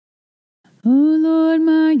Oh Lord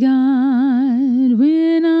my God,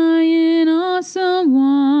 when I in awesome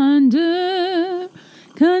wonder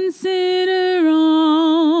consider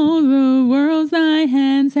all the worlds thy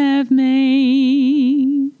hands have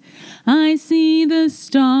made, I see the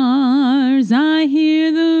stars, I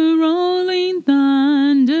hear the rolling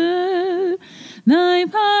thunder, thy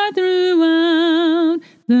power throughout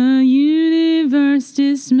the universe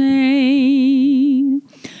dismayed.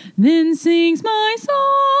 Then sings my soul,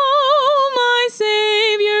 my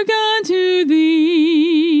Savior God, to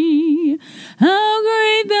thee. How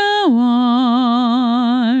great thou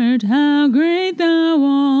art, how great thou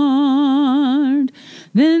art.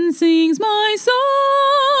 Then sings my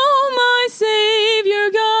soul, my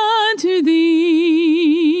Savior God, to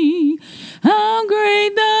thee. How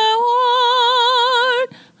great thou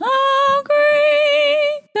art, how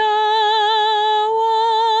great thou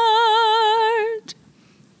art.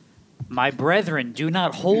 My brethren, do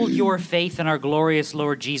not hold your faith in our glorious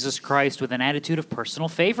Lord Jesus Christ with an attitude of personal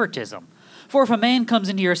favoritism. For if a man comes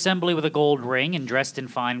into your assembly with a gold ring and dressed in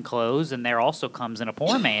fine clothes, and there also comes in a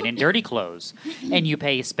poor man in dirty clothes, and you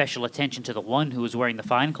pay special attention to the one who is wearing the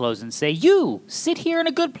fine clothes and say, "You, sit here in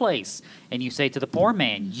a good place," and you say to the poor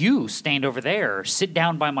man, "You, stand over there, or sit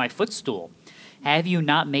down by my footstool," have you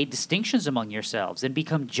not made distinctions among yourselves and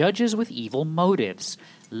become judges with evil motives?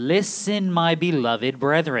 Listen, my beloved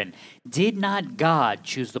brethren. Did not God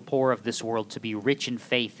choose the poor of this world to be rich in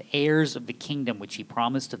faith, heirs of the kingdom which he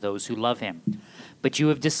promised to those who love him? But you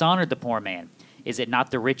have dishonored the poor man. Is it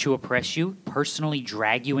not the rich who oppress you, personally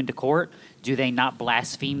drag you into court? Do they not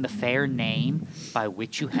blaspheme the fair name by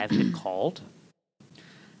which you have been called?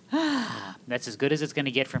 That's as good as it's going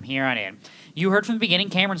to get from here on in. You heard from the beginning,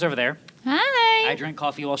 Cameron's over there. Hi. I drank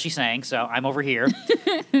coffee while she sang, so I'm over here.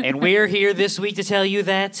 And we're here this week to tell you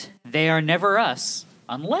that they are never us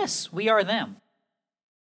unless we are them.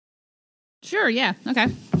 Sure, yeah, okay.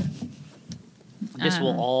 This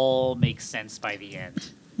will all make sense by the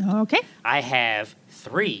end. Okay. I have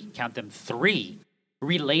three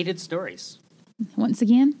related stories. Once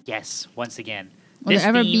again? Yes, once again. Will there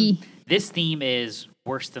ever be... This theme is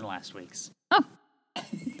worse than last week's. Oh,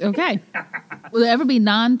 okay. Will there ever be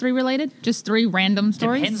non-3 related? Just 3 random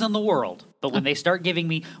stories? Depends on the world. But when they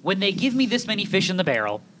give me this many fish in the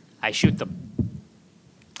barrel, I shoot them.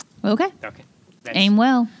 Okay. Okay. Aim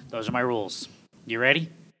well. Those are my rules. You ready?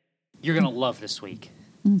 You're going to love this week.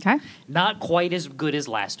 Okay. Not quite as good as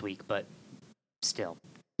last week, but still.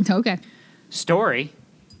 Okay. Story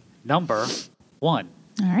number 1.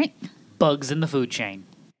 All right. Bugs in the food chain.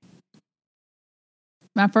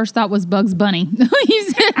 My first thought was Bugs Bunny.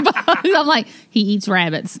 You said bugs. I'm like, he eats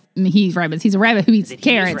rabbits. I mean, he eats rabbits. He's a rabbit who eats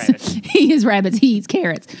carrots. He is rabbits. He eats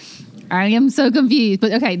carrots. I am so confused.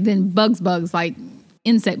 But okay, then bugs, like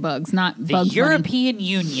insect bugs, not Bugs Bunny. The European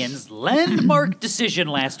Union's landmark decision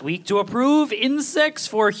last week to approve insects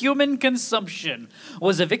for human consumption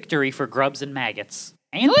was a victory for grubs and maggots.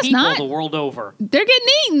 And no, it's people not. The world over. They're getting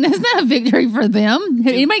eaten. That's not a victory for them.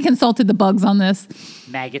 Have anybody consulted the bugs on this?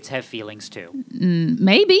 Maggots have feelings too.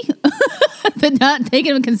 Maybe. But not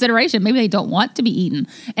taken into consideration. Maybe they don't want to be eaten.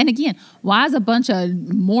 And again, why is a bunch of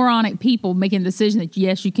moronic people making the decision that,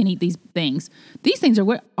 yes, you can eat these things? These things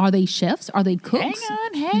are they chefs? Are they cooks?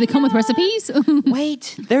 Hang Do they come with recipes?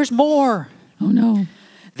 Wait, there's more. Oh, no.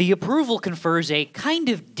 The approval confers a kind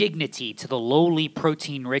of dignity to the lowly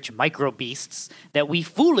protein-rich microbeasts that we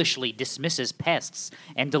foolishly dismiss as pests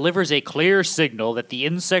and delivers a clear signal that the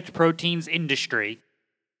insect proteins industry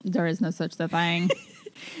There is no such thing.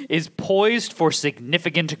 is poised for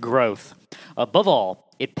significant growth. Above all,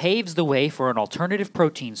 it paves the way for an alternative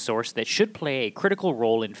protein source that should play a critical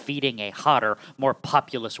role in feeding a hotter, more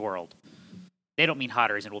populous world. They don't mean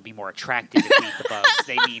hotter as it will be more attractive if we eat the bugs.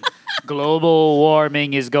 They mean global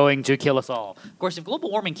warming is going to kill us all. Of course, if global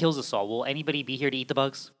warming kills us all, will anybody be here to eat the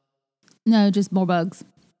bugs? No, just more bugs.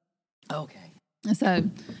 Okay. So,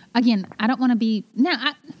 again, I don't want to be...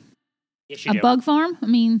 Yes, you a do. bug farm? I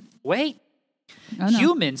mean... Wait. Oh, no.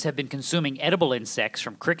 Humans have been consuming edible insects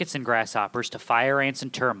from crickets and grasshoppers to fire ants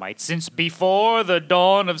and termites since before the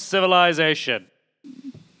dawn of civilization.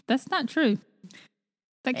 That's not true.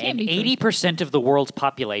 That can't And be true. 80% of the world's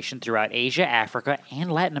population throughout Asia, Africa,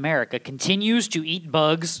 and Latin America continues to eat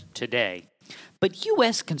bugs today. But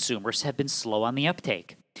U.S. consumers have been slow on the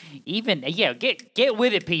uptake. Get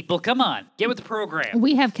with it, people. Come on. Get with the program.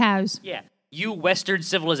 We have cows. Yeah. You Western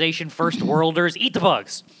civilization first worlders, eat the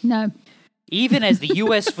bugs. No. Even as the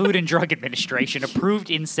U.S. Food and Drug Administration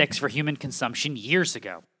approved insects for human consumption years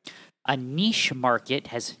ago, a niche market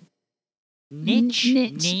has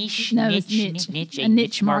Niche. No, it's niche. A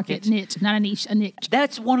niche market. Niche, not a niche. A niche.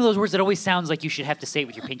 That's one of those words that always sounds like you should have to say it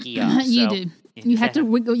with your pinky up. You so do. You have to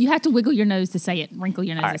wiggle. You have to wiggle your nose to say it. Wrinkle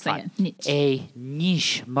your nose to say fine. it. Niche. A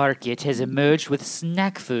niche market has emerged with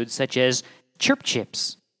snack foods such as Chirp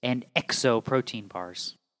Chips and Exo protein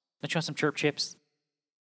bars. Don't you want some Chirp Chips?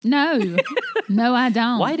 No, no, I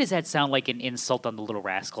don't. Why does that sound like an insult on the Little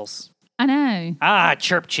Rascals? I know. Ah,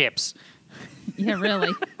 Chirp Chips. Yeah,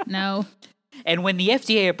 really. No. And when the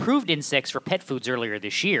FDA approved insects for pet foods earlier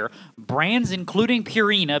this year, brands including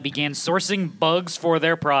Purina began sourcing bugs for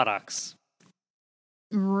their products.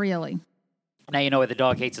 Really? Now you know why the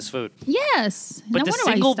dog hates his food. Yes. But No the wonder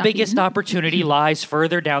why he single stopped biggest eating. opportunity lies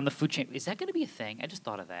further down the food chain. Is that going to be a thing? I just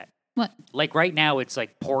thought of that. What? Like right now, it's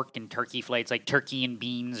like pork and turkey flakes, like turkey and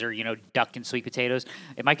beans, or duck and sweet potatoes.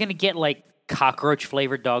 Am I going to get like cockroach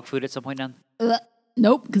flavored dog food at some point down?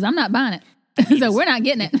 Nope, because I'm not buying it. So we're not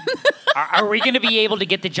getting it. Are we going to be able to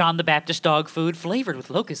get the John the Baptist dog food flavored with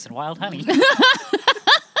locusts and wild honey?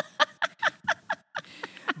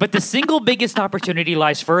 But the single biggest opportunity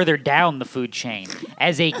lies further down the food chain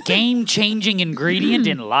as a game-changing ingredient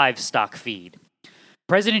in livestock feed.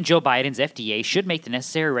 President Joe Biden's FDA should make the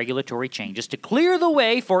necessary regulatory changes to clear the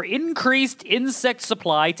way for increased insect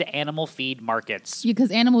supply to animal feed markets.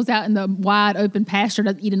 Because animals out in the wide open pasture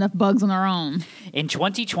don't eat enough bugs on their own. In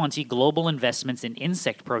 2020, global investments in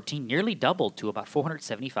insect protein nearly doubled to about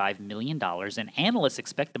 $475 million, and analysts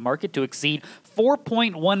expect the market to exceed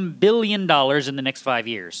 $4.1 billion in the next 5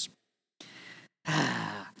 years.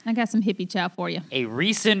 I got some hippie chow for you. A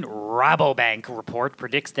recent Rabobank report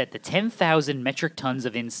predicts that the 10,000 metric tons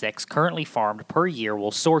of insects currently farmed per year will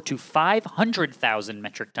soar to 500,000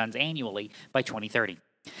 metric tons annually by 2030.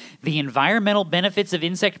 The environmental benefits of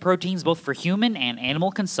insect proteins, both for human and animal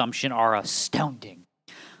consumption, are astounding.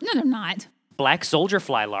 No, they're not. Black soldier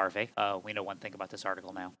fly larvae. We know one thing about this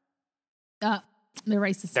article now. They're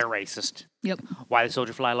racist. They're racist. Yep. Why the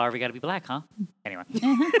soldier fly larvae got to be black, huh? Anyway.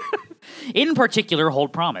 In particular,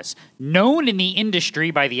 hold promise. Known in the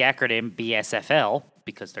industry by the acronym BSFL,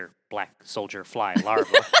 because they're black soldier fly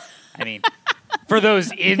larvae. I mean, for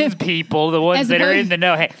those in people, the ones that are in the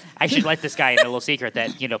know. Hey, I should let this guy in a little secret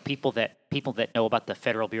that, people that know about the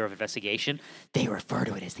Federal Bureau of Investigation, they refer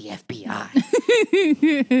to it as the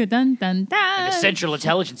FBI. Dun, dun, dun. And the Central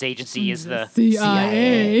Intelligence Agency is the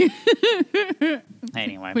CIA.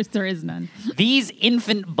 Anyway. Which there is none. These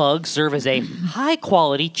infant bugs serve as a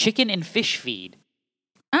high-quality chicken and fish feed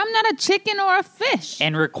I'm not a chicken or a fish.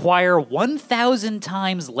 and require 1,000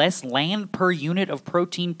 times less land per unit of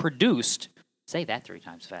protein produced. Say that 3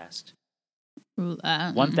 times fast.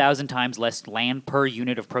 1,000 times less land per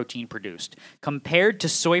unit of protein produced, compared to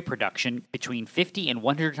soy production between 50 and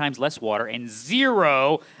 100 times less water and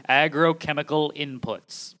 0 agrochemical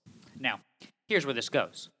inputs. Now, here's where this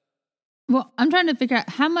goes. Well, I'm trying to figure out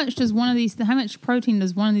how much protein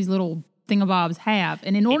does one of these little thingamabobs have?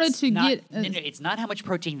 And in order It's to not- get... no, it's not how much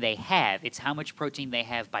protein they have, it's how much protein they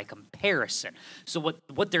have by comparison. So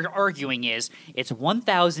what they're arguing is it's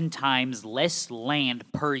 1,000 times less land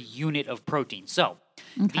per unit of protein. So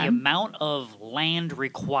the amount of land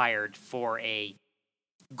required for a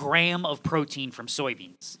gram of protein from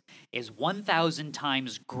soybeans is 1,000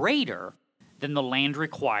 times greater than the land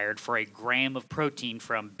required for a gram of protein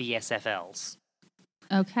from BSFLs.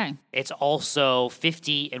 Okay. It's also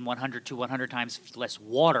 50 and 100 to 100 times less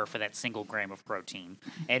water for that single gram of protein,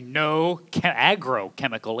 and no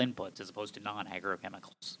agrochemical inputs as opposed to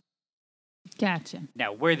non-agrochemicals. Gotcha.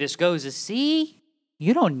 Now, where this goes is, see,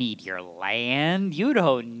 you don't need your land. You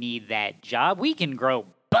don't need that job. We can grow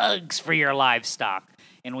bugs for your livestock.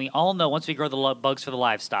 And we all know once we grow the bugs for the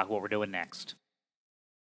livestock, what we're doing next.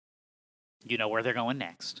 You know where they're going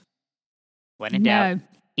next. When in doubt,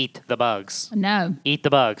 eat the bugs. No. Eat the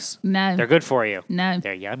bugs. No. They're good for you. No.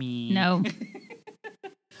 They're yummy. No.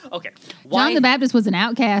 Okay. John the Baptist was an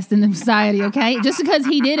outcast in the society, okay? Just because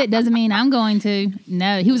he did it doesn't mean I'm going to.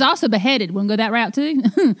 No. He was also beheaded. Want to go that route too?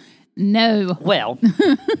 No. Well,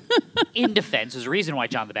 in defense, there's a reason why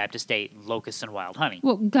John the Baptist ate locusts and wild honey.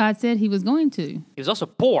 Well, God said he was going to. He was also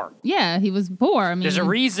poor. Yeah, he was poor. I mean, There's a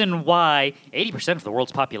reason why 80% of the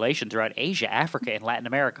world's population throughout Asia, Africa, and Latin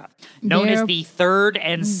America, known as the third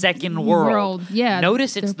and second world. Yeah,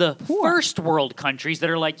 Notice it's the poor. first world countries that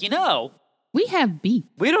are like, we have beef.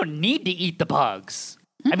 we don't need to eat the bugs.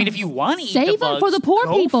 I mean, if you want to eat Save the them bugs, for the poor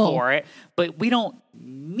go people. for it, but we don't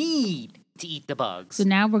need to eat the bugs. So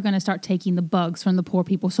now we're going to start taking the bugs from the poor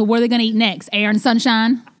people. So what are they going to eat next? Air and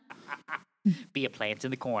sunshine? Be a plant in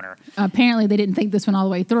the corner. Apparently, they didn't think this one all the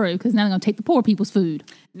way through because now they're going to take the poor people's food.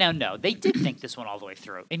 Now, no, they did think this one all the way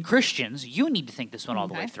through. In Christians, you need to think this one all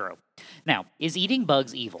the way through. Now, is eating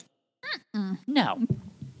bugs evil? No.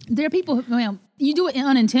 There are people who, well, you do it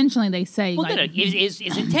unintentionally, they say. Well, like, is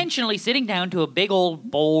intentionally sitting down to a big old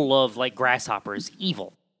bowl of like grasshoppers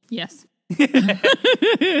evil? Yes. No,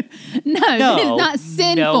 it's not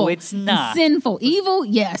sinful. No, it's not. Sinful. Evil,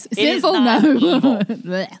 yes. Sinful, not no. evil.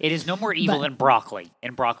 Blech. It is no more evil than broccoli,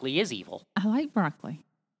 and broccoli is evil. I like broccoli.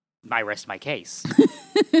 I rest my case.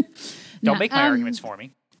 Now, Don't make my arguments for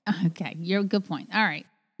me. Okay, you're a good point. All right.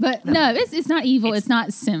 But no, it's not evil. It's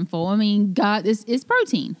not sinful. I mean, God, it's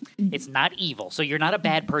protein. It's not evil. So you're not a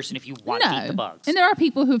bad person if you want to eat the bugs. And there are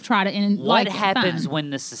people who've tried it and what like happens fine. when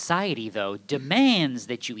the society, though, demands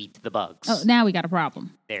that you eat the bugs? Oh, now we got a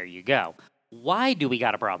problem. There you go. Why do we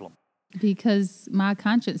got a problem? Because my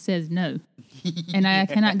conscience says no. And I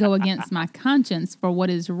cannot go against my conscience for what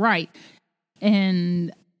is right.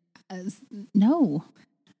 And no.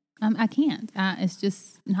 I can't. It's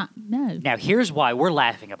just not, no. Now, here's why we're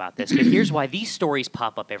laughing about this, but here's why these stories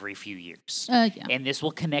pop up every few years. Yeah. And this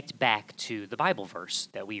will connect back to the Bible verse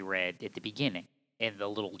that we read at the beginning and the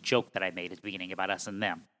little joke that I made at the beginning about us and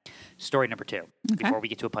them. Story number 2, before we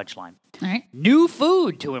get to a punchline. All right. New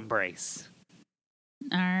food to embrace.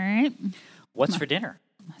 All right. What's for dinner?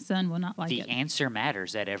 My son will not like The it. answer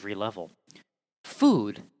matters at every level.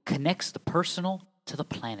 Food connects the personal to the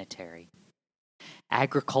planetary.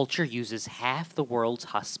 Agriculture uses half the world's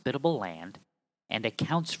hospitable land and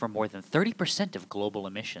accounts for more than 30% of global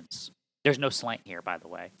emissions. There's no slant here, by the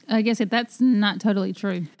way. I guess that's not totally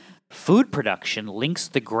true. Food production links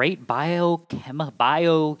the great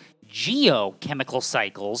biogeochemical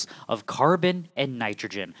cycles of carbon and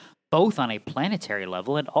nitrogen, both on a planetary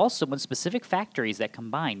level and also in specific factories that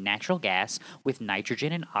combine natural gas with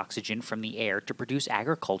nitrogen and oxygen from the air to produce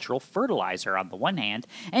agricultural fertilizer on the one hand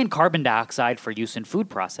and carbon dioxide for use in food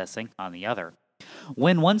processing on the other.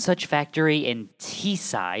 When one such factory in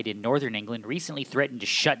Teesside in northern England recently threatened to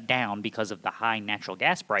shut down because of the high natural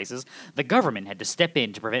gas prices, the government had to step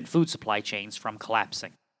in to prevent food supply chains from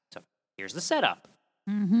collapsing. So here's the setup.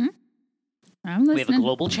 Mm-hmm. I'm listening. We have a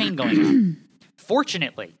global chain going on.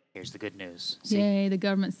 Fortunately, here's the good news. See? Yay, the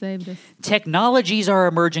government saved us. Technologies are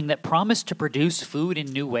emerging that promise to produce food in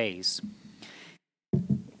new ways.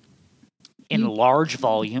 In large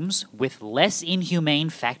volumes, with less inhumane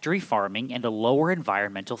factory farming and a lower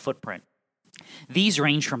environmental footprint. These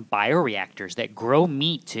range from bioreactors that grow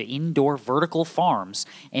meat to indoor vertical farms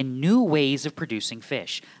and new ways of producing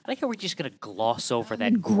fish. I like how we're just going to gloss over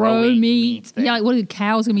that growing meat thing. Yeah, like what are the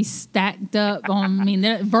cows going to be stacked up on? I mean,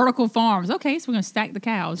 they're vertical farms. Okay, so we're going to stack the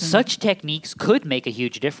cows. Such techniques could make a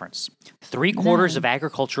huge difference. 3/4 of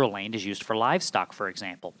agricultural land is used for livestock, for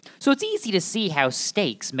example. So it's easy to see how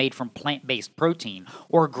steaks made from plant-based protein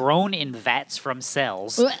or grown in vats from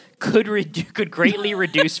cells could greatly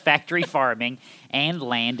reduce factory farming and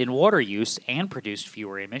land and water use and produce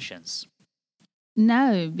fewer emissions.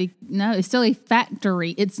 No, it's still a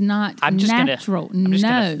factory. It's not I'm just natural.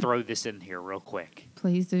 Gonna throw this in here real quick.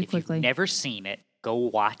 Please do If quickly. you've never seen it, go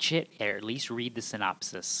watch it or at least read the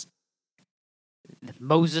synopsis.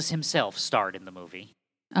 Moses himself starred in the movie.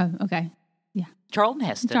 Oh, okay. Yeah. Charlton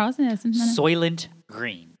Heston. Charlton Heston. Soylent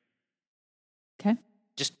Green. Okay.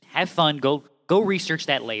 Just have fun. Go research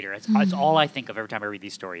that later. It's all I think of every time I read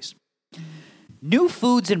these stories. New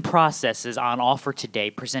foods and processes on offer today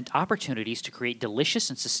present opportunities to create delicious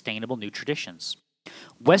and sustainable new traditions.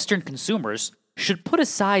 Western consumers should put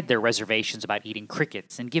aside their reservations about eating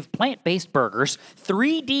crickets and give plant-based burgers,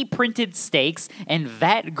 3D printed steaks, and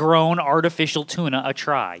vat-grown artificial tuna a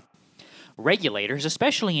try. Regulators,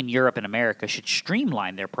 especially in Europe and America, should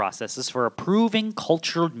streamline their processes for approving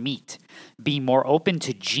cultured meat, be more open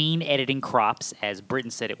to gene-editing crops, as Britain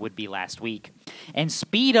said it would be last week, and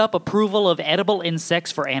speed up approval of edible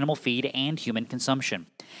insects for animal feed and human consumption.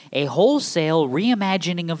 A wholesale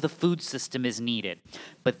reimagining of the food system is needed,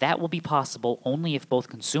 but that will be possible only if both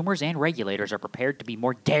consumers and regulators are prepared to be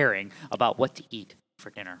more daring about what to eat for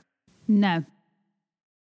dinner. No.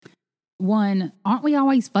 One, aren't we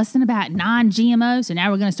always fussing about non-GMO? So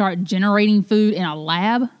now we're going to start generating food in a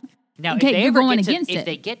lab? Now, Okay, if they you're ever going get to, against if it.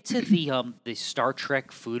 they get to the Star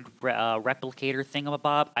Trek food replicator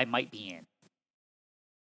thingamabob, I might be in.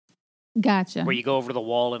 Gotcha. Where you go over to the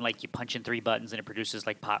wall and like you punch in 3 buttons and it produces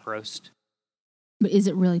like pot roast. But is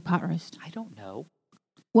it really pot roast? I don't know.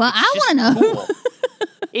 Well, I It's want to know. just cool.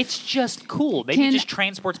 It's just cool. Maybe it just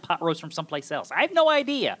transports pot roast from someplace else. I have no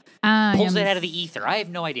idea. Pulls it out of the ether. I have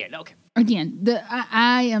no idea. Okay. Again,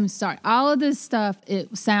 I am sorry. All of this stuff,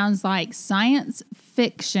 it sounds like science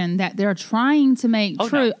fiction that they're trying to make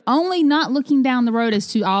true, no. only not looking down the road as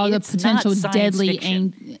to all It's the potential not science deadly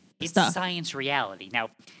fiction. It's stuff. science reality. Now,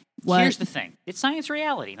 What? here's the thing. It's science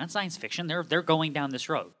reality, not science fiction. They're going down this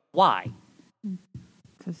road. Why?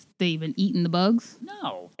 Because they've been eating the bugs.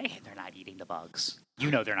 No, they're not eating the bugs.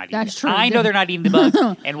 You know they're not That's eating true. I know they're not eating the bugs,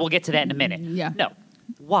 and we'll get to that in a minute. Yeah. No.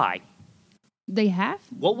 Why? They have?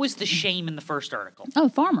 What was the shame in the first article? Oh,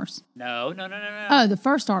 farmers. No. Oh, the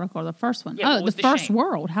first article, the first one. Yeah, what Oh, was the the first shame?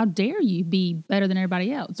 world. How dare you be better than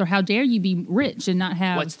everybody else? Or how dare you be rich and not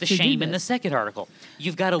have What's the to do shame in the this? second article?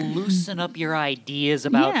 You've got to loosen up your ideas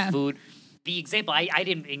about Yeah. food. The example, I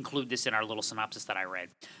didn't include this in our little synopsis that I read,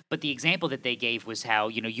 but the example that they gave was how,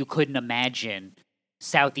 you couldn't imagine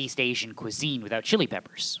Southeast Asian cuisine without chili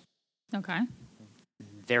peppers. Okay.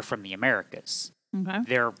 They're from the Americas. Okay.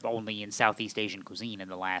 They're only in Southeast Asian cuisine in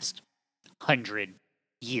the last 100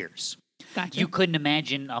 years. Gotcha. You couldn't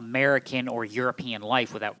imagine American or European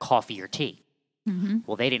life without coffee or tea. Mm-hmm.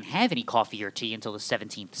 Well, they didn't have any coffee or tea until the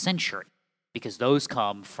 17th century because those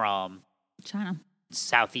come from China.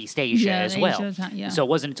 Southeast Asia as well. Asia, yeah. So it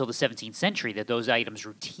wasn't until the 17th century that those items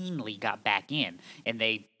routinely got back in, and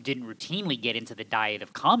they didn't routinely get into the diet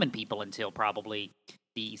of common people until probably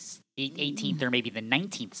the 18th or maybe the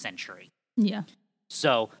 19th century. Yeah.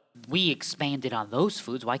 So we expanded on those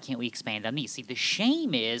foods. Why can't we expand on these? See, the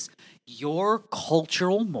shame is your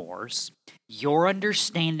cultural mores, your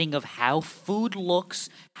understanding of how food looks,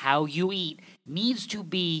 how you eat, needs to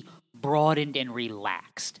be broadened and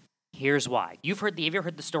relaxed. Here's why. Have you ever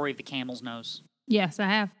heard the story of the camel's nose? Yes, I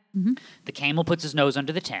have. Mm-hmm. The camel puts his nose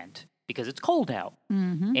under the tent because it's cold out.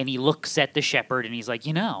 Mm-hmm. And he looks at the shepherd and he's like,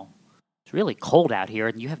 it's really cold out here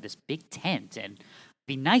and you have this big tent and it'd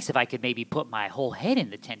be nice if I could maybe put my whole head in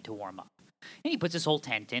the tent to warm up. And he puts his whole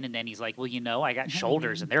tent in and then he's like, well, I got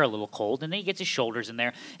shoulders and they're a little cold. And then he gets his shoulders in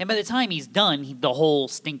there. And by the time he's done, the whole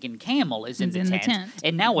stinking camel is in the tent.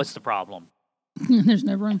 And now what's the problem? There's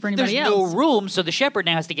no room for anybody There's else. no room, so the shepherd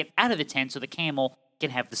now has to get out of the tent so the camel can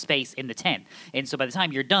have the space in the tent. And so by the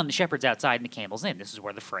time you're done, the shepherd's outside and the camel's in. This is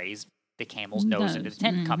where the phrase, the camel's nose into the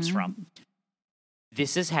tent, comes from.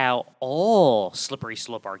 This is how all slippery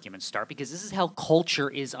slope arguments start, because this is how culture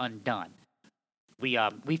is undone.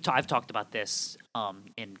 I've talked about this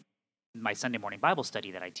in my Sunday morning Bible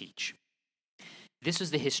study that I teach. This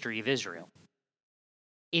is the history of Israel.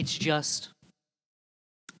 It's just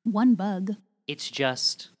one bug. It's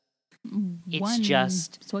just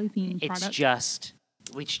soybean product.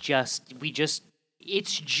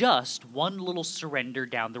 It's just one little surrender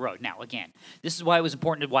down the road. Now, again, this is why it was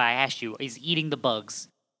important, why I asked you, is eating the bugs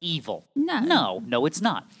evil? No, it's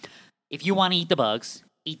not. If you want to eat the bugs,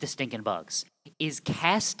 eat the stinking bugs. Is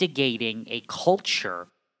castigating a culture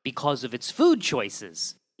because of its food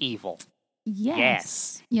choices evil?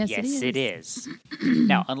 Yes, it is.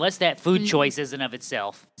 Now, unless that food choice isn't of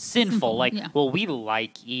itself sinful, we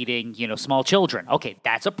like eating, small children. Okay,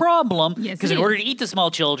 that's a problem. Yes, because in order to eat the small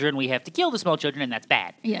children, we have to kill the small children, and that's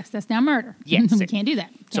bad. Yes, that's now murder. Yes. We can't do that.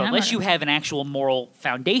 So unless you have an actual moral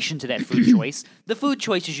foundation to that food choice, the food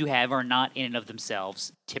choices you have are not in and of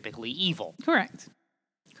themselves typically evil. Correct.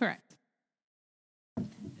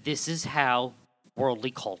 This is how worldly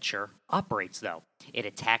culture operates, though. It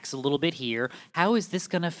attacks a little bit here. How is this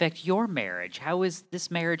going to affect your marriage? How is this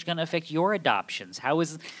marriage going to affect your adoptions?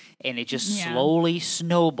 And it just slowly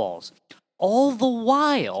snowballs. All the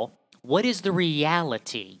while, what is the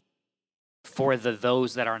reality for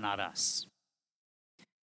those that are not us?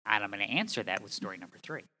 And I'm going to answer that with story number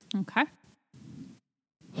 3. Okay.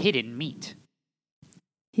 Hidden meat.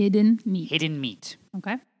 Hidden meat.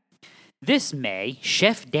 Okay. This May,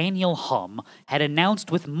 Chef Daniel Hum had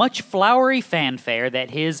announced with much flowery fanfare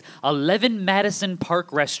that his 11 Madison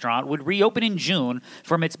Park restaurant would reopen in June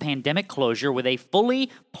from its pandemic closure with a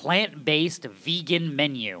fully plant-based vegan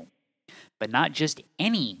menu. But not just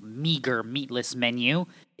any meager meatless menu,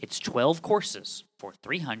 it's 12 courses for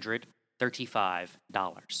 $335.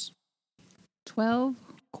 12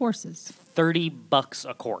 courses. $30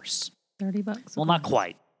 a course. $30. Well, not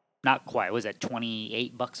quite. Not quite. Was that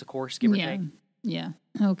 $28 a course, give or take? Yeah.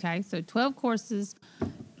 Okay. So 12 courses,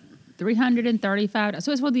 $335.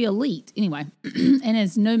 So it's for the elite, anyway, and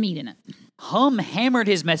there's no meat in it. Hum hammered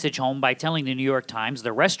his message home by telling the New York Times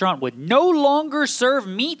the restaurant would no longer serve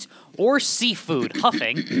meat or seafood,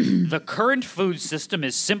 huffing, "The current food system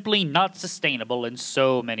is simply not sustainable in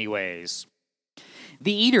so many ways."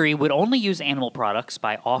 The eatery would only use animal products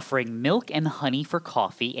by offering milk and honey for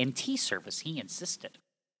coffee and tea service, he insisted.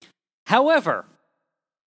 However,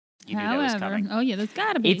 You knew that was However, coming. oh yeah, there's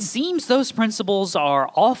got to be. It seems those principles are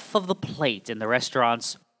off of the plate in the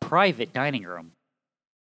restaurant's private dining room,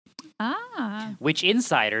 which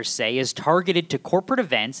insiders say is targeted to corporate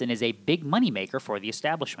events and is a big moneymaker for the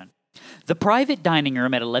establishment. The private dining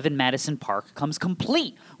room at 11 Madison Park comes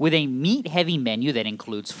complete with a meat-heavy menu that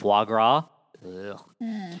includes foie gras,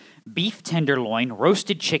 beef tenderloin,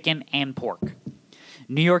 roasted chicken, and pork.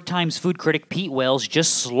 New York Times food critic Pete Wells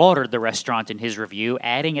just slaughtered the restaurant in his review,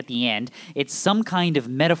 adding at the end, it's some kind of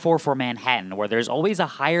metaphor for Manhattan, where there's always a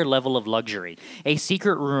higher level of luxury, a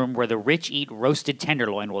secret room where the rich eat roasted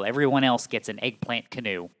tenderloin while everyone else gets an eggplant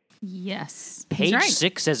canoe. Yes. Page right.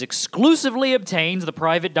 6 says exclusively obtains the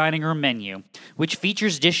private dining room menu, which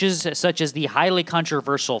features dishes such as the highly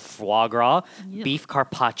controversial foie gras, beef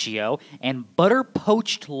carpaccio, and butter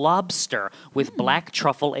poached lobster with black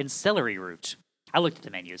truffle and celery root. I looked at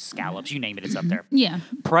the menus, scallops, you name it, it's up there. Yeah.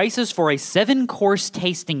 Prices for a 7-course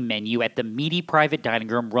tasting menu at the meaty private dining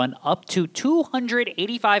room run up to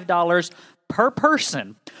 $285 per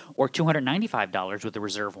person, or $295 with the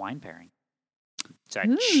reserve wine pairing. It's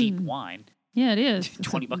a cheap wine. Yeah, it is.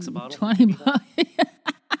 $20 a bottle. $20.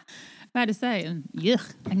 About to say,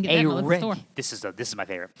 yuck. I can get that in my local store. This is my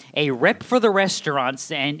favorite. A rep for the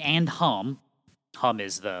restaurants and Hum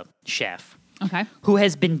is the chef. Okay. Who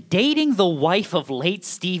has been dating the wife of late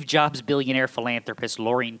Steve Jobs billionaire philanthropist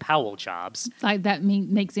Laureen Powell Jobs. Like that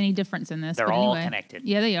makes any difference in this. They're but all anyway. connected.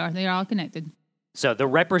 Yeah, they are. They are all connected. So the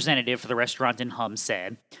representative for the restaurant in Hum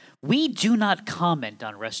said, "We do not comment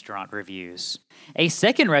on restaurant reviews." A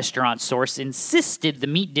second restaurant source insisted the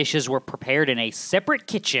meat dishes were prepared in a separate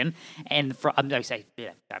kitchen and I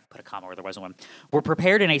put a comma where there wasn't one. Were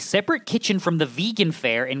prepared in a separate kitchen from the vegan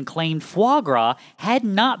fare and claimed foie gras had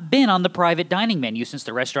not been on the private dining menu since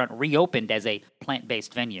the restaurant reopened as a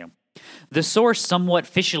plant-based venue. The source somewhat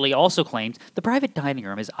fishily also claimed the private dining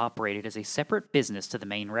room is operated as a separate business to the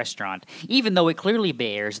main restaurant, even though it clearly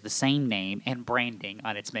bears the same name and branding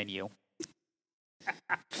on its menu.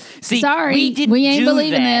 See, Sorry, we ain't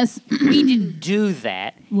believing this. We didn't do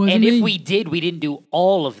that. Wasn't and me. if we did, we didn't do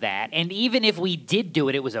all of that. And even if we did do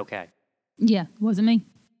it, it was okay. Yeah, wasn't me.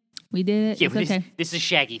 We did it. Yeah, It's okay. This is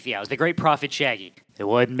Shaggy Theos, the great prophet Shaggy. It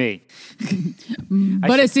wasn't me.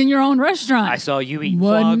 But it's in your own restaurant. I saw you eat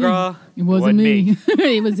Wasn't foie me. gras. It wasn't me.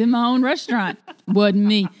 It was in my own restaurant. Wasn't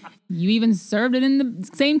me. You even served it in the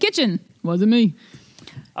same kitchen. Wasn't me.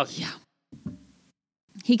 Oh, yeah.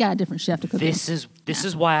 He got a different chef to cook it. This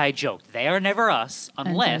is why I joked. They are never us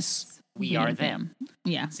unless we are them.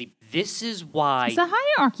 Yeah. See, this is why. It's a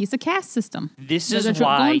hierarchy. It's a caste system. This That's is what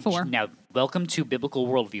why. you're going for. Now, welcome to Biblical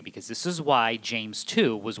Worldview, because this is why James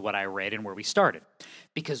 2 was what I read and where we started.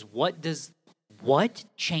 Because what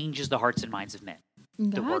changes the hearts and minds of men?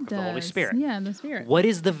 The work of the Holy Spirit. Yeah, the Spirit. What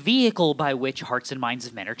is the vehicle by which hearts and minds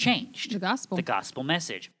of men are changed? The gospel. The gospel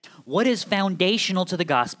message. What is foundational to the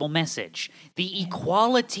gospel message? The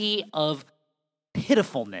equality of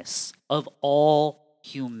pitifulness of all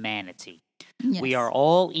humanity. Yes. We are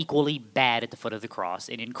all equally bad at the foot of the cross,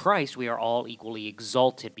 and in Christ we are all equally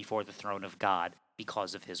exalted before the throne of God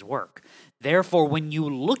because of his work. Therefore, when you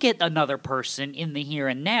look at another person in the here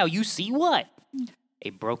and now, you see what?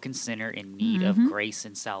 A broken sinner in need of grace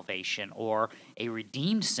and salvation, or a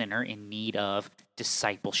redeemed sinner in need of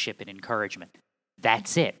discipleship and encouragement.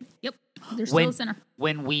 That's it. Yep. They're still a sinner.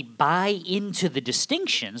 When we buy into the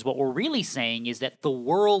distinctions, what we're really saying is that the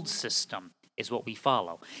world system is what we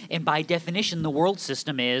follow. And by definition, the world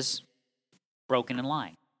system is broken and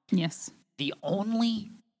lying. Yes. The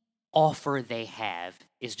only offer they have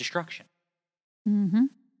is destruction. Mm-hmm.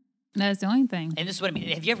 That's the only thing. And this is what I mean.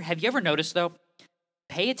 Have you ever noticed though?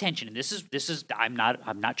 Pay attention, and this is I'm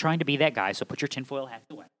not trying to be that guy, so put your tinfoil hat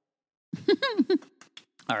away.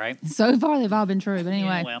 All right. So far, they've all been true, but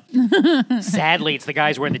anyway. Yeah, well, sadly, it's the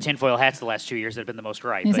guys wearing the tinfoil hats the last 2 years that have been the most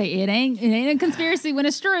right. You But say it ain't a conspiracy when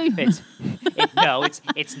it's true.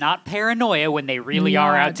 it's not paranoia when they really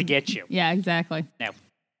are out to get you. Yeah, exactly. Now,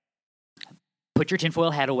 put your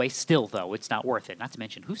tinfoil hat away. Still, though, it's not worth it. Not to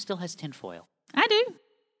mention, who still has tinfoil? I do.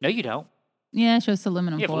 No, you don't. Yeah, it's just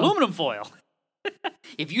aluminum You have foil. aluminum foil.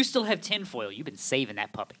 If you still have tinfoil, you've been saving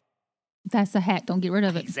that puppy. That's a hat. Don't get rid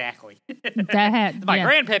of it. Exactly. That hat. My yeah.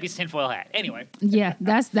 grandpappy's tinfoil hat. Anyway. Yeah,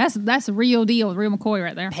 that's a real deal, real McCoy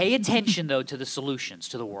right there. Pay attention, though, to the solutions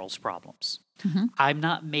to the world's problems. Mm-hmm. I'm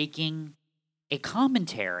not making a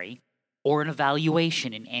commentary or an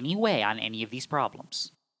evaluation in any way on any of these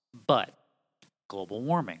problems. But global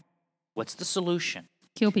warming, what's the solution?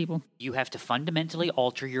 Kill people. You have to fundamentally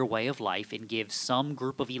alter your way of life and give some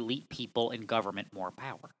group of elite people in government more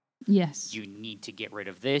power. Yes. You need to get rid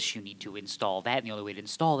of this. You need to install that. And the only way to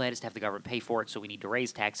install that is to have the government pay for it. So we need to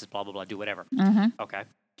raise taxes, blah, blah, blah, do whatever. Okay.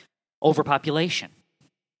 Overpopulation.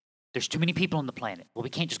 There's too many people on the planet. Well, we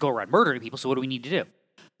can't just go around murdering people. So what do we need to do?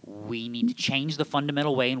 We need to change the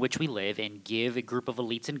fundamental way in which we live and give a group of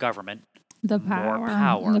elites in government The more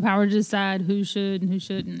power. The power to decide who should and who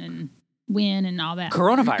shouldn't and when and all that.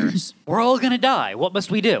 Coronavirus. We're all going to die. What must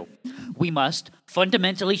we do? We must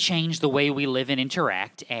fundamentally change the way we live and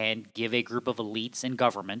interact and give a group of elites in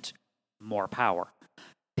government more power.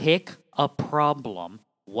 Pick a problem.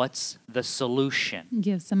 What's the solution?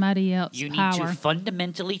 Give somebody else You power. need to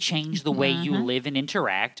fundamentally change the way you live and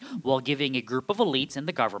interact while giving a group of elites in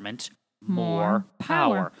the government more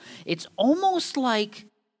power. It's almost like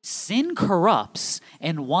sin corrupts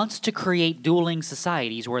and wants to create dueling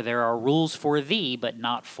societies where there are rules for thee but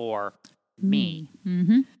not for me.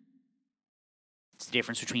 It's the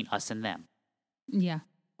difference between us and them. Yeah.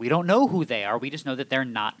 We don't know who they are. We just know that they're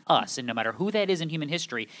not us. And no matter who that is in human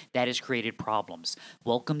history, that has created problems.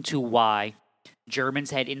 Welcome to why Germans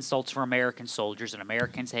had insults for American soldiers and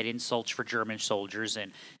Americans had insults for German soldiers.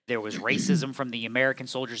 And there was racism from the American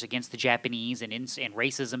soldiers against the Japanese and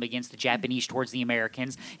racism against the Japanese towards the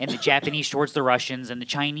Americans and the Japanese towards the Russians and the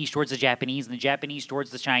Chinese towards the Japanese and the Japanese towards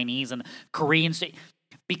the Chinese and the Koreans.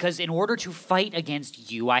 Because in order to fight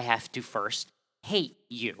against you, I have to first hate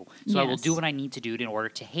you. So I will do what I need to do in order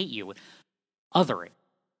to hate you. Othering.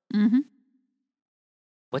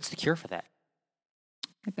 What's the cure for that?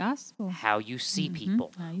 The gospel. How you see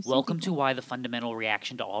people. Welcome to why the fundamental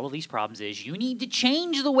reaction to all of these problems is you need to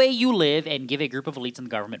change the way you live and give a group of elites in the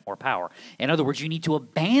government more power. In other words, you need to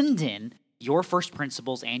abandon your first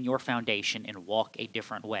principles and your foundation and walk a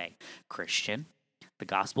different way. Christian, the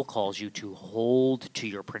gospel calls you to hold to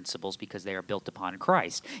your principles because they are built upon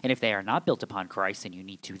Christ. And if they are not built upon Christ, then you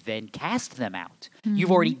need to then cast them out.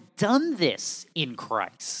 You've already done this in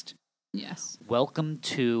Christ. Yes. Welcome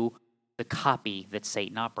to the copy that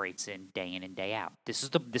Satan operates in and day out. This is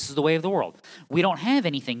the way of the world. We don't have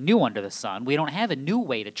anything new under the sun. We don't have a new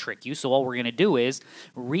way to trick you. So all we're going to do is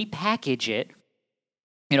repackage it,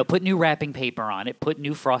 put new wrapping paper on it, put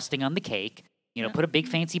new frosting on the cake, put a big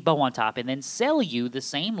fancy bow on top, and then sell you the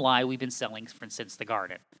same lie we've been selling since the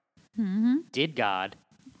garden. Did God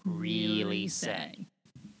really say?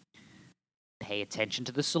 Pay attention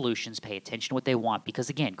to the solutions. Pay attention to what they want. Because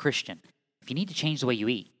again, Christian, if you need to change the way you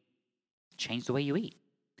eat, change the way you eat.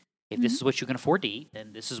 If this is what you can afford to eat,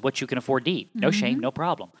 then this is what you can afford to eat. No shame, no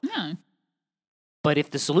problem. No. But if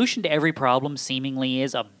the solution to every problem seemingly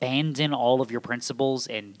is abandon all of your principles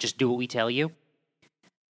and just do what we tell you,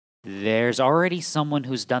 there's already someone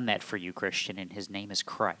who's done that for you, Christian, and his name is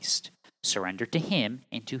Christ. Surrender to him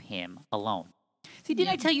and to him alone. See,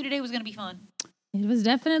 didn't I tell you today was going to be fun? It was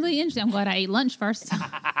definitely interesting. I'm glad I ate lunch first.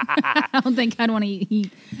 I don't think I'd want to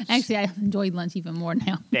eat. Actually, I enjoyed lunch even more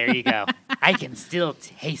now. There you go. I can still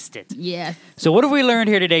taste it. Yes. So what have we learned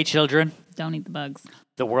here today, children? Don't eat the bugs.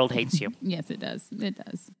 The world hates you. Yes, it does. It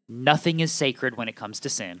does. Nothing is sacred when it comes to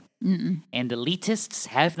sin. And elitists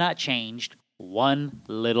have not changed one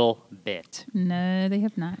little bit. No, they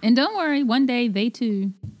have not. And don't worry, one day they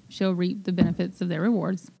too shall reap the benefits of their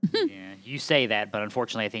rewards. Yeah, you say that, but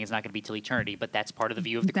unfortunately I think it's not going to be till eternity. But that's part of the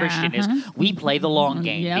view of the Christian is we play the long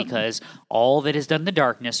game because all that is done in the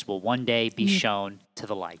darkness will one day be shown to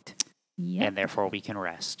the light. And therefore we can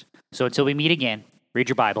rest. So until we meet again, read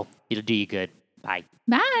your Bible. It'll do you good. Bye.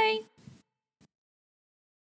 Bye.